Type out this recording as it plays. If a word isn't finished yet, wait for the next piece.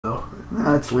No,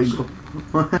 that's legal.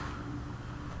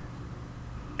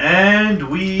 And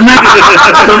we.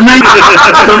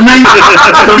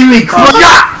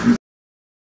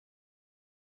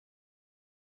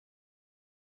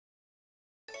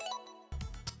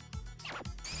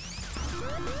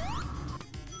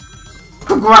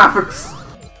 Graphics.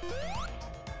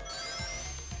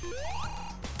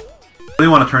 I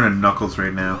really want to turn to Knuckles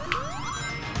right now.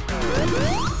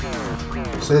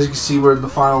 So as you can see, we're in the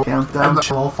final countdown.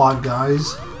 All 5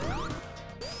 guys.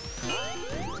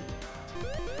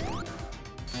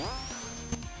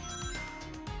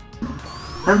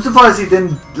 I'm surprised he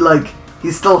didn't, like,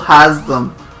 he still has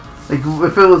them. Like,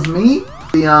 if it was me,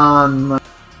 be on...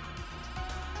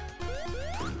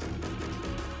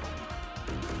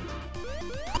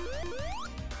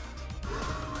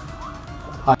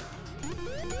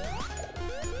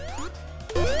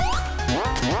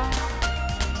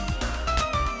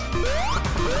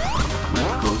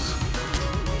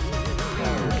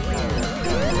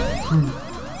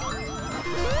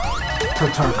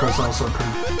 Tartarko's also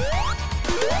pretty.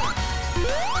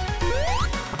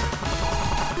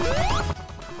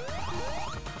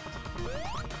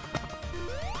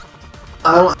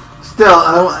 I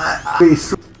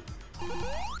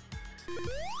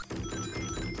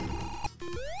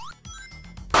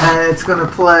and it's gonna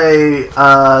play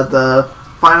the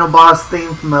final boss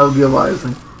theme from Metal Gear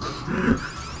Rising.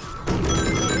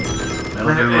 And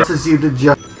it forces you to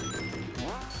jump.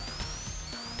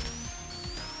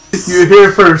 You're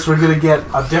here first. We're gonna get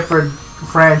a different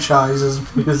franchises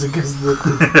because it gives the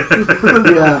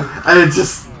yeah,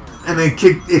 and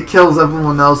it kills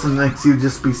everyone else and makes you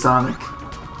just be Sonic.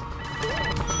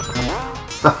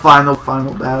 The final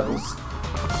battles.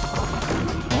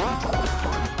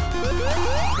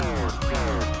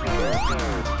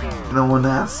 No one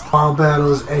asked. Final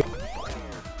battles.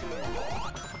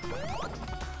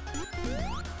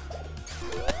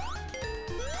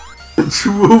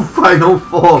 True final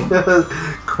form.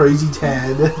 Crazy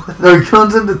Ted. No, he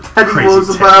comes into Teddy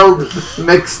Roosevelt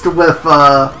mixed with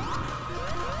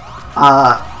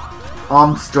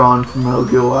Armstrong from Metal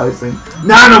Gear Rising.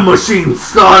 Nano Machine,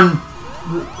 son!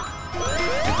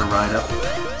 Get the ride up.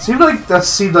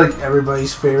 Seemed like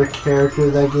everybody's favorite character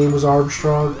in that game was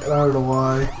Armstrong, and I don't know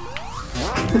why.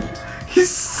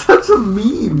 He's such a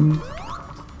meme.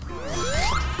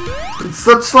 It's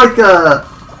such like a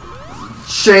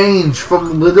change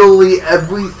from literally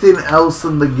everything else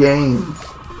in the game.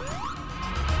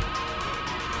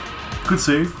 Good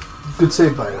save. Good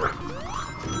save by her.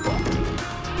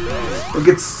 Like,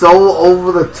 it's so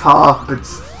over the top.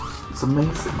 It's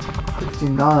amazing. How could you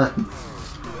not?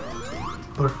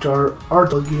 But are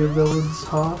Metal Gear villains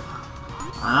top?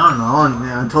 I don't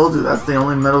know. I told you that's the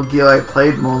only Metal Gear I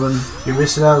played more than. You're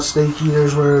missing out. Snake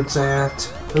Eater's where it's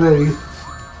at. There you.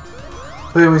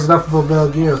 But anyways, enough about Metal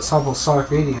Gear. Let's talk about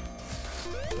Sonic Mania.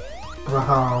 About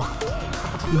how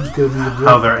who's gonna be the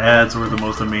how their ads were the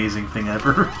most amazing thing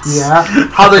ever. Yeah,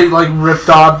 how they like ripped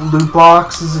on loot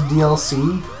boxes and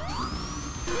DLC.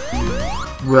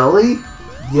 Really?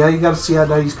 Yeah, you gotta see that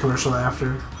 90s commercial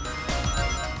after.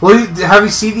 Well, have you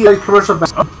seen the commercial?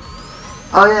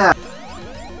 Oh yeah.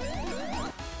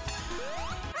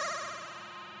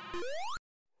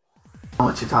 I know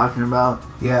what you're talking about?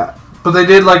 Yeah, but they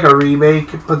did like a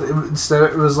remake, but instead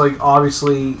it was like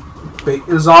obviously a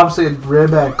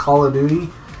rib at Call of Duty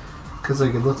because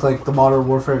like it looked like the Modern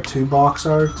Warfare 2 box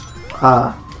art.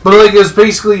 But like it's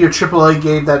basically your AAA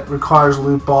game that requires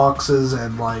loot boxes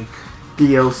and like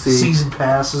DLC, season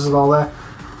passes, and all that.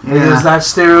 Yeah. And it was that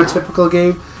stereotypical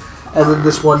game. And then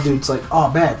this one dude's like, "Oh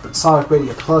man, but Sonic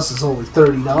Mania Plus is only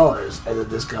 $30." And then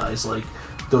this guy's like,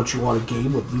 "Don't you want a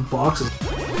game with loot boxes?"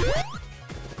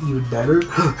 Even better.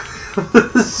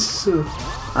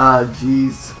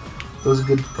 Jeez. It was a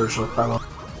good commercial. I love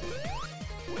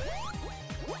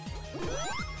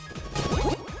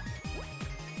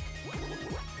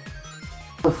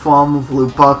The form of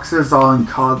loot boxes are in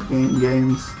card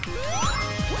games.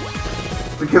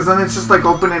 Because then it's just like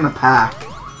opening a pack.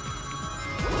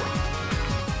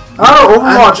 Oh,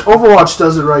 Overwatch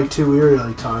does it right too. We were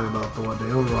really talking about the one day.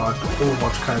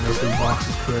 Overwatch kind of does loot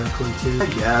boxes correctly too. I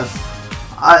guess.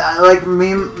 I like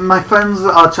my friends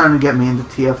are trying to get me into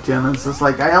TFT, and it's just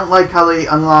like I don't like how they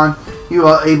unlock. You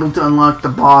are able to unlock the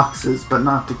boxes, but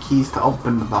not the keys to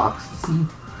open the boxes.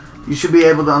 You should be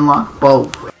able to unlock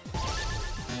both.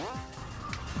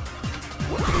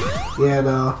 Yeah,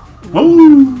 no.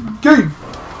 Whoa! Game.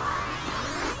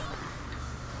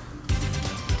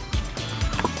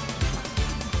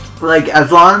 Like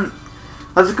let's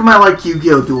look at my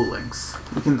Yu-Gi-Oh! Duel Links.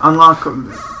 You can unlock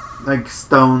like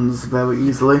stones very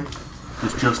easily.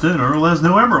 It's just in, Earl has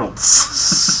no emeralds.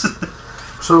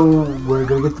 So we're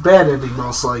gonna get the bad ending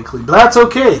most likely, but that's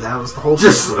okay. That was the whole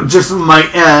thing. Just my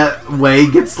Way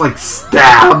gets like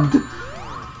stabbed.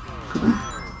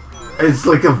 It's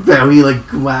like a very like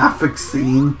graphic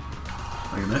scene.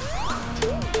 Wait a minute.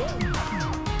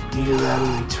 Either that or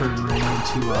they turn Ray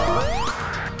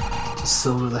into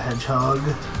Silver the Hedgehog.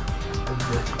 And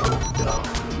then, oh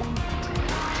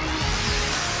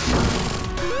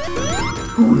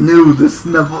Who knew this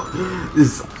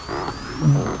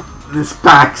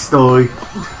backstory?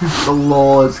 The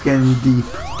lore is getting deep.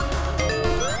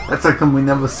 That's how come we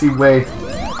never see Way.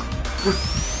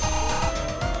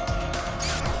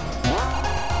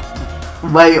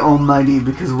 Way Almighty,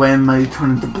 because Way Almighty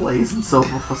turned into Blaze and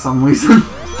Silver for some reason.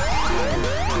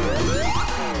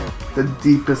 The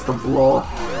deepest of lore.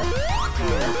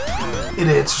 It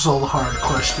answers all the hard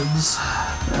questions.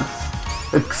 Yes.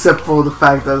 Except for the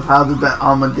fact that how did that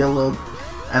armadillo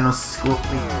and a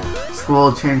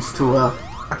squirrel change to a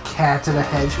cat and a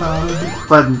hedgehog?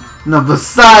 But no,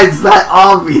 besides that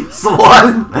obvious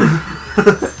one.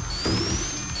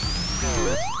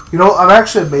 You know, I'm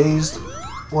actually amazed.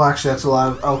 Well, actually, that's a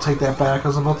lot. I'll take that back. I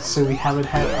was about to say we haven't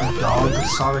had a dog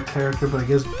Sonic character, but I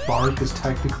guess Bark is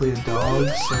technically a dog,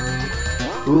 so...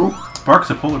 Who? Bark's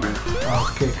a polar bear. Oh,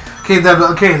 okay,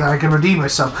 then I can redeem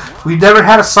myself. We never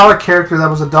had a Sonic character that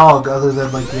was a dog other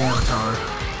than, like, the Avatar.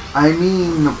 I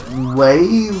mean,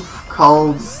 Wave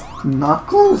calls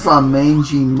Knuckles a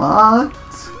mangy mutt?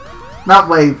 Not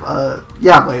Wave,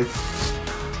 yeah, Wave.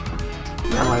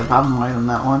 Yeah, Wave, I'm right on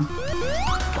that one.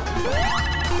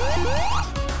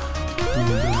 The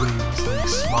Wave's, like,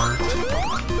 smart.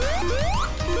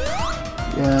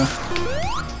 Yeah.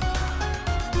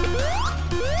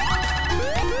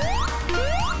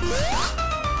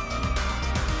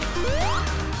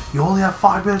 You only have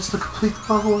 5 minutes to complete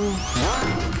the level.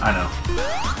 I know.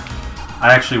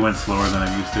 I actually went slower than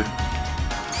I used to.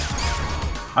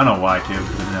 I don't know why, too,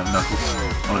 because I didn't have Knuckles.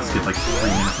 I want to skip like 3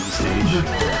 minutes of the stage.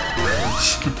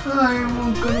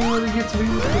 I'm gonna let it get to me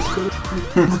with this.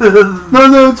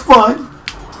 No, it's fine.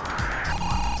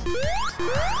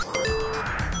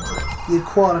 The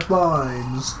Aquatic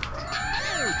Mines.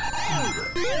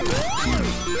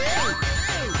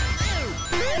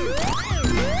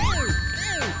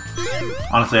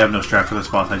 Honestly, I have no strat for this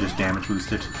boss, I just damage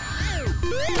boost it.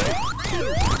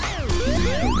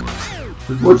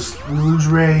 We lose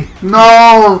Ray.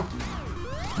 No!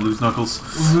 Lose Knuckles. We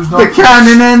lose The Knuckles.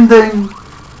 canon ending!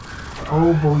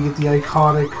 Oh, but we get the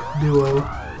iconic duo.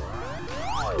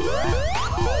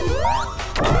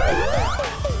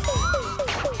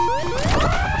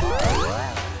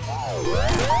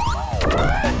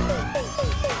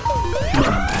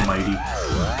 Mighty.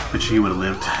 But she would have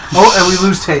lived. Oh, and we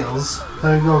lose Tails.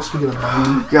 There you go, speaking of Mighty.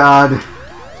 Oh, God.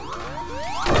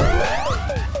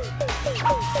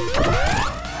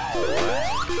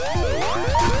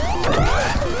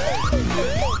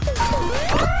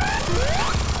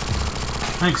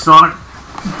 Thanks, Sonic.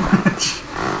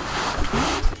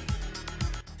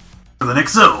 For the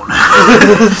next zone.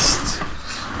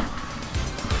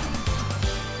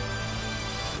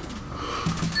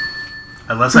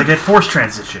 Unless I get force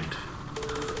transitioned.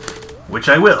 Which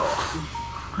I will.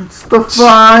 It's the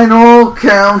final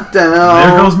countdown.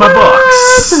 There goes my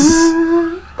box.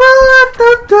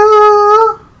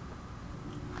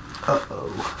 Uh-oh.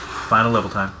 Final level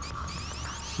time.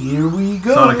 Here we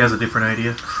go. Sonic has a different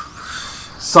idea.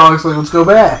 Sonic's like, let's go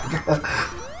back.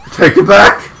 Take it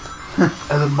back. And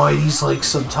then Mighty's like,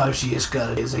 sometimes you just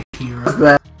gotta is a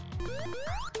hero.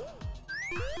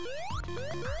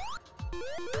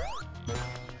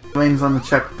 Wayne's on the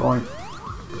checkpoint.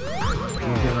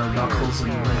 We'll get our Knuckles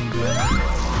and Ray back.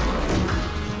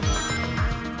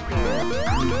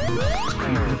 It's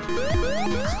creepy.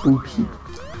 Spooky.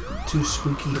 Too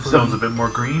spooky The for zone's me. a bit more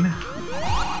green.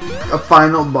 A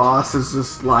final boss is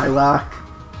just Lilac.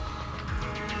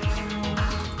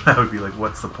 I would be like,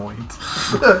 what's the point?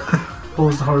 What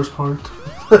was the hardest part?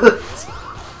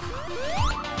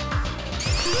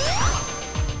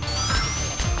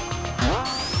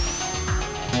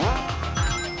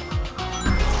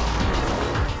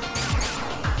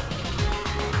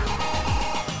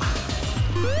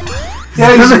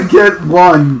 Yeah, he's gonna get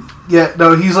one. Yeah,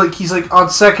 no, he's like, on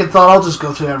second thought, I'll just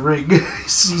go through that ring. He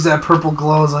sees that purple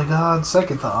glow, is like, on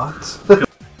second thought.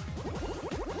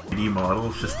 3D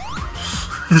model, it's just...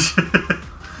 just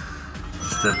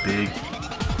a big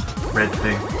red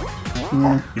thing.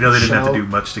 Yeah. You know they didn't have to Shell. do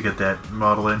much to get that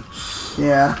model in.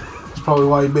 Yeah. That's probably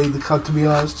why he made the cut, to be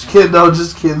honest. Just kidding, no,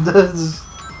 just kidding. Just-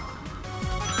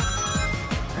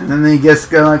 And then he gets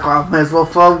gonna like, oh, might as well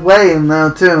fall away now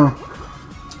too.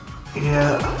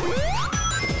 Yeah.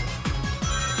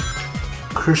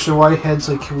 Christian Whitehead's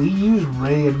like, can we use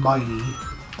Ray and Mighty?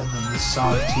 And then the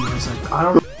Sonic team is like, I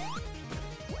don't know.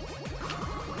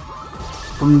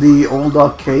 From the old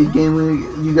arcade game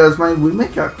you guys made, we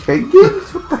make arcade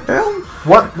games? What the hell?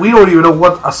 What? We don't even know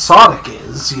what a Sonic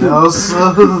is, you know?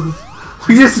 So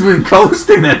we just been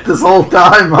coasting it this whole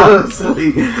time,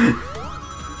 honestly.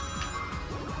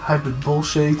 I've been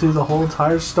bullshitting through the whole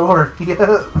entire story.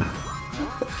 Yeah.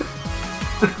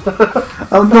 I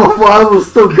don't know why we're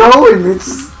still going. It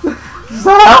just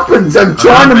happens. I'm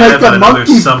trying to make a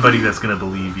monkey. There's somebody that's gonna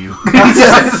believe you.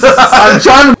 I'm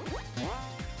trying to.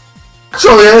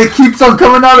 Actually, it keeps on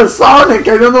coming out of Sonic.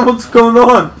 I don't know what's going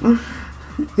on.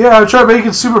 Yeah, I tried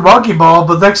making Super Monkey Ball,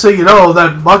 but next thing you know,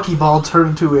 that Monkey Ball turned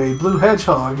into a blue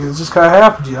hedgehog, and it just kind of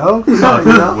happened, you know? Yeah, you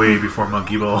know? Way before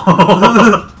Monkey Ball.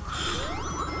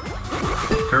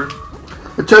 Kurt?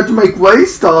 I tried to make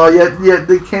Waystar, yet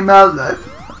they came out.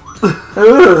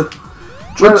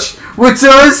 Which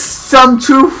there is some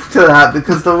truth to that,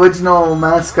 because the original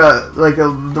mascot, like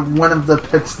one of the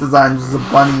pitch designs, was a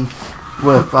bunny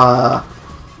with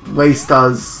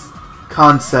Waystar's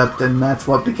concept, and that's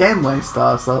what became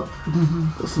Waystar. So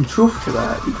there's some truth to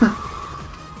that.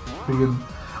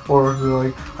 Or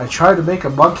like, I tried to make a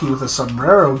monkey with a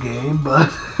sombrero game,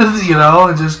 but you know,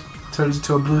 it just turns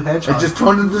into a blue hedgehog. It just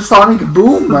turned into Sonic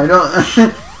Boom. I don't.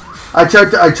 I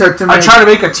tried to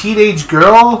make a teenage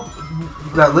girl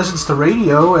that listens to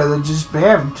radio, and then just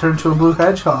bam, turn to a blue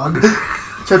hedgehog.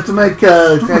 Tried to make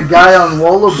a guy on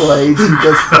rollerblades who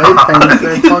does spray paint, and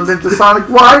it turned into Sonic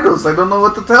Riders. I don't know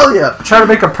what to tell you. Try to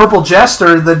make a purple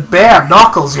jester, and then bam,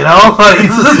 Knuckles. You know.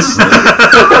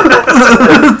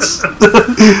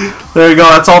 There you go.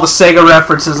 That's all the Sega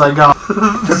references I got.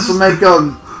 Tried to make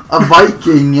a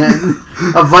Viking and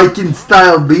a Viking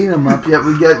style beat 'em up. Yet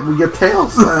we get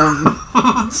Tails.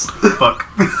 Fuck.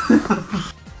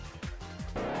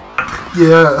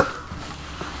 Yeah.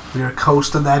 We are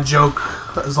coasting that joke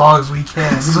as long as we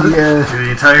can. Yeah. The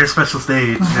entire special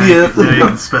stage. Now Yeah. you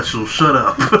can special. Shut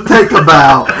up. Take a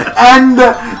bow. End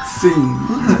scene.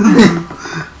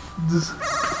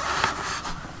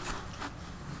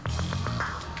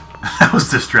 That was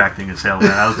distracting as hell,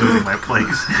 man. I was losing my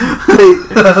place.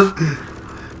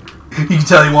 You can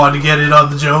tell he wanted to get in on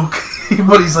the joke,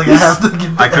 but he's like, I have to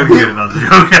get I couldn't get it on the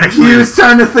joke, actually. He was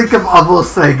trying to think of other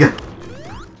Sega.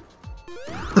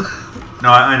 No,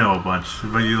 I know a bunch.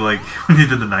 But you like when you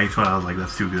did the ninth one, I was like,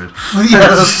 that's too good.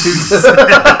 Yeah, that's too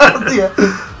good. Yeah.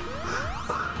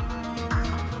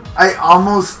 I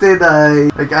almost did I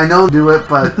know do it,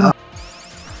 but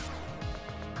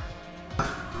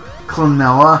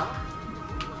Clonella.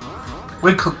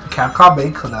 Wait, Capcom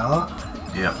made Clonella?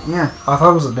 Yeah. Yeah. I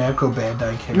thought it was a Namco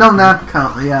Bandai character. No,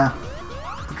 Namco. Yeah,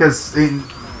 because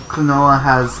Clonella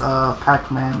has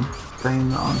Pac-Man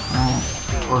thing on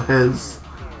or his.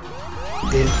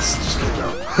 It's just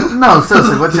kidding. No,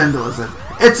 seriously, what Jindal is it?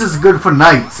 It's as good for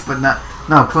Knights, but not.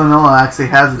 No, Clonella actually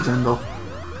has a Jindal.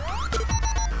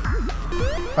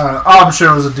 I'm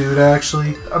sure it was a dude,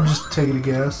 actually. I'm just taking a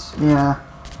guess. Yeah.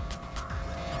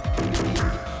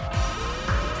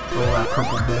 Oh, that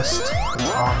purple mist.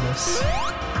 It's ominous.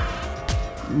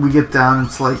 We get down,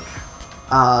 it's like,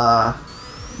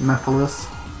 Mephiles.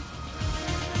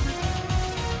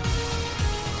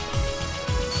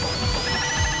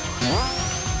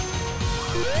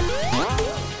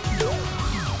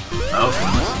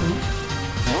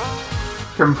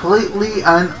 Completely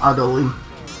and utterly.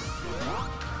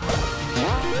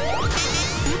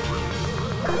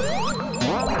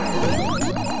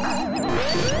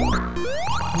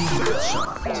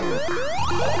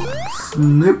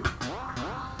 Snipped.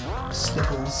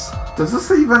 Snipples. Does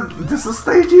this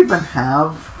stage even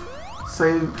have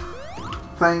save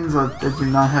things, or did you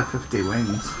not have 50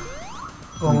 wings?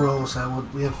 Oh, we're almost at what?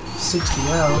 We have 60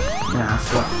 now. Yeah,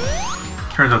 so.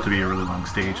 Turns out to be a really long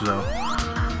stage, though.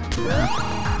 Yeah.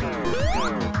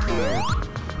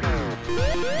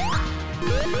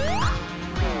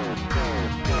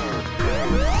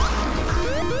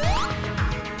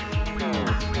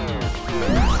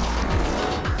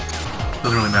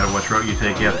 Doesn't really matter which route you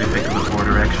take, you have to pick the 4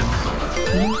 directions.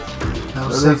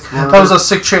 That was a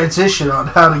sick transition on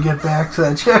how to get back to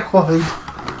that checkpoint.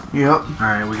 Yep.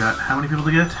 Alright, we got how many people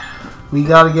to get? We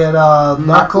gotta get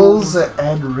Knuckles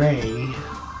and Ray.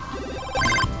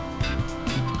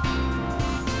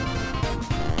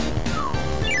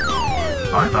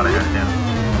 Oh, I thought I had him.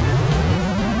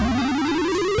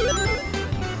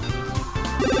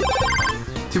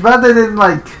 Too bad they didn't,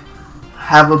 like,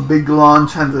 have a big long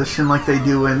transition like they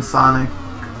do in Sonic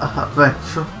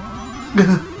Adventure.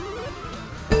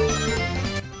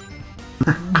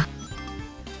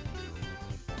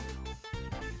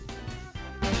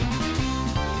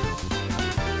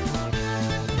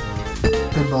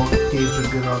 games are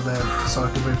good on that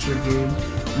Sonic Adventure game.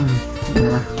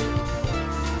 Yeah.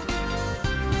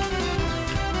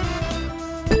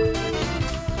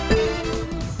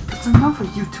 There's another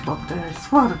YouTube up there, I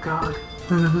swear to God.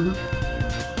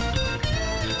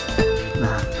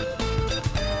 Nah.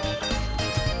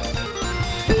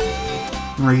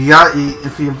 Well,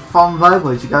 if your phone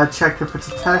vibrates, you gotta check if it's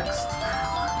a text.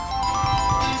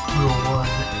 Rule 1.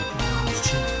 It's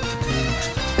cheap to text.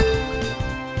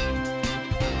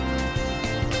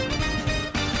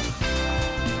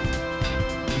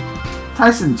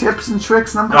 Tyson, tips and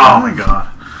tricks number Oh 1. my god.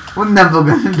 We're never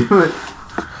gonna do it.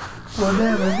 We're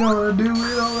never gonna do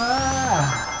it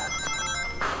alright.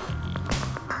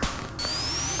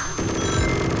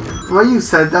 The way you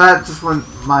said that just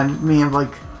reminded me of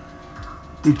like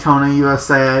Daytona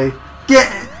USA.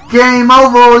 Game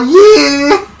over,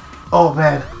 yeah! Oh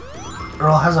man,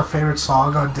 Earl has a favorite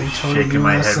song on Daytona USA. Shaking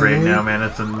my head right now, man.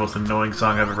 That's the most annoying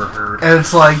song I've ever heard. And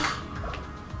it's like,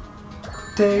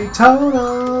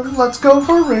 Daytona, let's go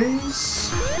for a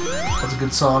race. That's a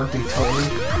good song, Daytona.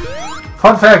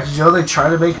 Fun fact, did you know they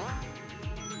tried to make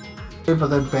but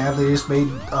then bam, they just made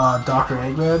Dr.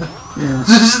 Eggman? Yeah.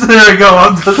 There we go,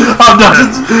 I'm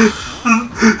done.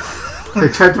 They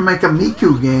tried to make a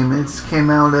Miku game. It came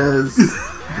out as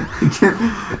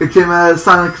it came out as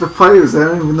Sonic the Players. I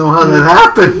don't even know how that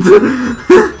happened.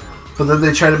 But then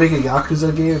they tried to make a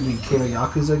Yakuza game and it became a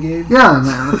Yakuza game? Yeah,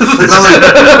 man. We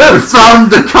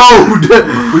found the code.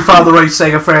 We found the right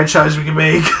Sega franchise we can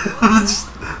make.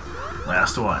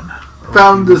 Last one.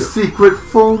 Found the secret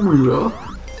formula.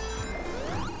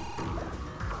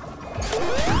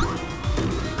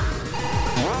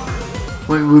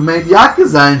 We made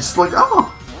Yakuza and just like,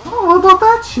 oh, what about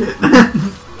that shit?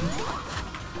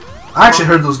 I actually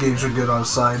heard those games are good on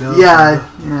side. Yeah.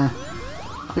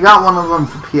 I got one of them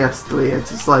for PS3.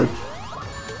 It's just like,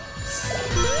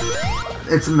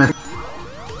 it's a myth.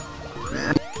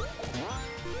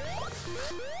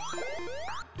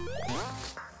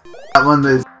 That one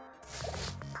is.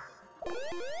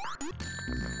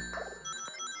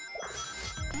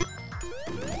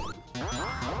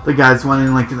 The guy's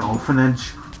running like an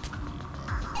orphanage.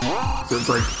 So it's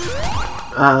like,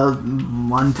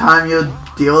 one time you're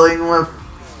dealing with,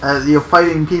 you're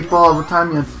fighting people, all the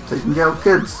time you're taking care of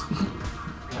kids.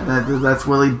 And that's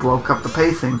really broke up the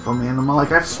pacing for me. And I'm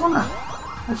like, I just wanna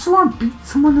beat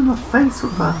someone in the face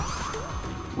with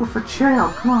a chair.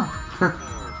 Come on.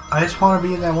 I just want to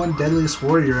be in that one Deadliest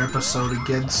Warrior episode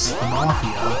against the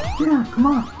Mafia. Yeah, come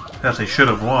on. Yes, they should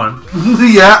have won.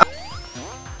 Yeah.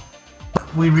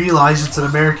 We realize it's an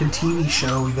American TV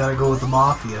show. We gotta go with the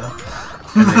Mafia.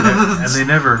 And they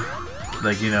never,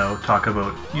 like, talk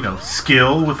about,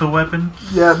 skill with a weapon.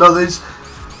 Yeah, no, there's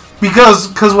because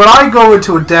when I go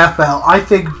into a death battle, I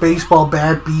think baseball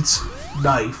bat beats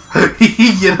knife. Or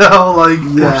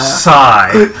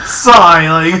sai.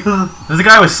 Like there's a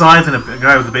guy with sais and a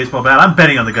guy with a baseball bat. I'm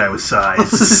betting on the guy with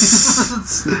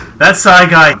sais. That sai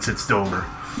guy sits over.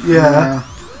 Yeah.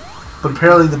 But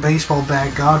apparently the baseball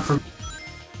bat, God forbid.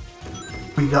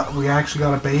 We actually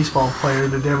got a baseball player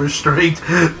to demonstrate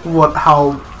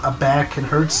how a bat can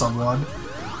hurt someone.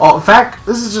 Oh, in fact,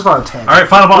 this is just on a tangent. All right,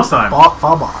 final boss time.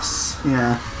 Final boss.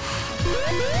 Yeah.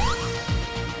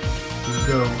 Let's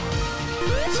go.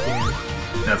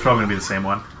 Yeah, it's probably gonna be the same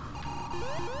one.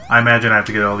 I imagine I have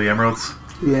to get all the emeralds.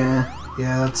 Yeah.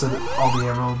 Yeah, that's it. All the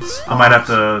emeralds. I might have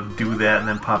to do that and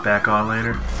then pop back on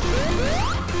later.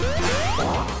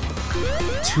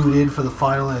 Tune in for the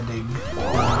final ending.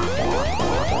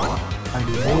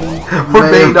 Or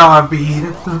may not be.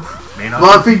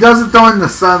 Well, if he does it during the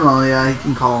summer, yeah, he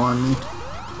can call on me.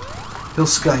 He'll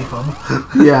Skype him.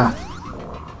 Yeah.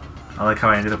 I like how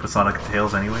I ended up with Sonic and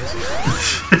Tails anyways.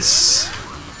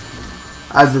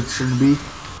 As it should be.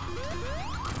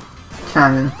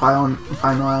 Canon, final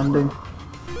ending.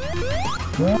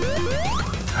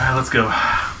 Alright, let's go.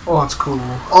 Oh, that's cool.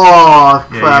 Oh,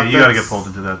 crap. Yeah, you gotta get pulled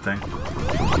into that thing.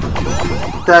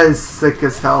 That is sick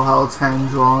as hell how it's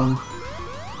hand-drawn.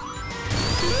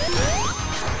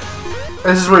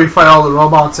 This is where you fight all the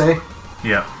robots, eh?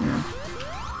 Yeah.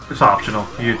 It's optional.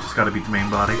 You just gotta beat the main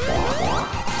body.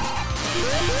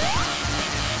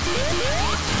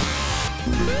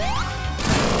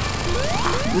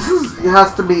 It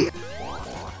has to be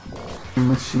a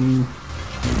machine.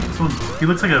 This one, he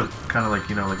looks like a kind of like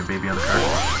a baby on the cart.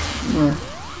 Yeah.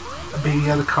 A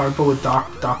baby on the cardboard with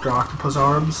Dr. Octopus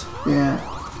arms. Yeah.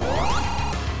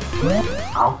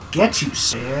 I'll get you,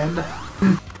 Sand.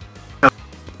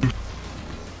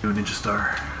 Ninja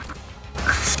Star.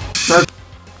 That's...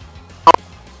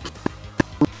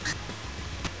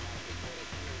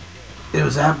 2 It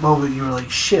was that moment you were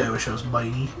like, shit, I wish I was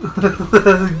mighty.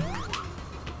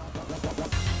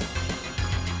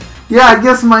 Yeah, I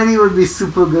guess Mighty would be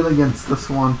super good against this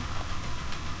one.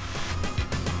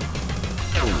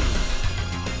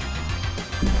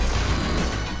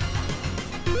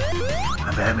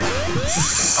 I'm Batman.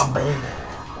 I'm Batman.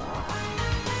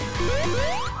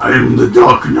 I am the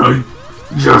Dark Knight.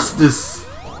 Justice.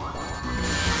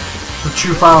 The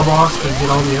true final boss, when you get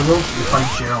all the emeralds, you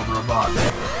fight Gerald the robot.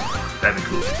 That'd be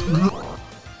cool.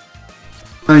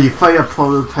 No, you fight a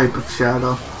prototype of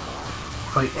Shadow.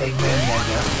 Fight Eggman more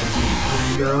death.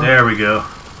 There you go. There we go.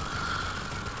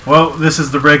 Well, this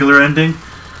is the regular ending.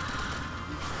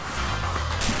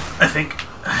 I think.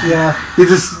 Yeah. You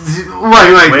just...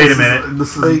 Wait. Wait a minute.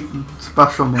 This is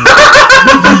special mode.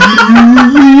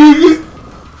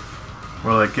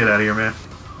 We're like, get out of here, man.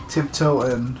 Tiptoe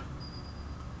and...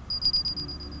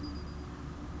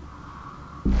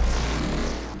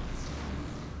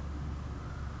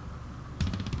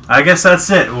 I guess that's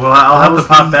it. Well, I'll have to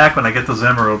pop back when I get those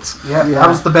emeralds. Yeah, that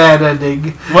was the bad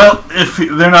ending. Well, if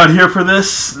they're not here for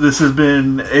this, this has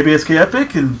been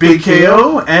abskEPiC and Big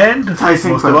KO and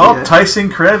Tyson most of all, Tyson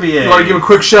Crevier. You want to give a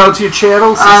quick shout out to your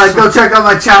channels? Go check out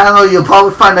my channel. You'll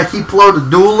probably find a heap load of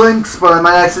Duel Links, but I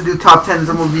might actually do top 10s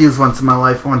and reviews once in my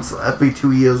life, once every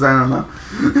 2 years. I don't know.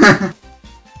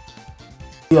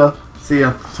 Yeah. See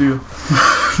ya. See you.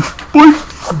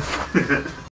 Bye.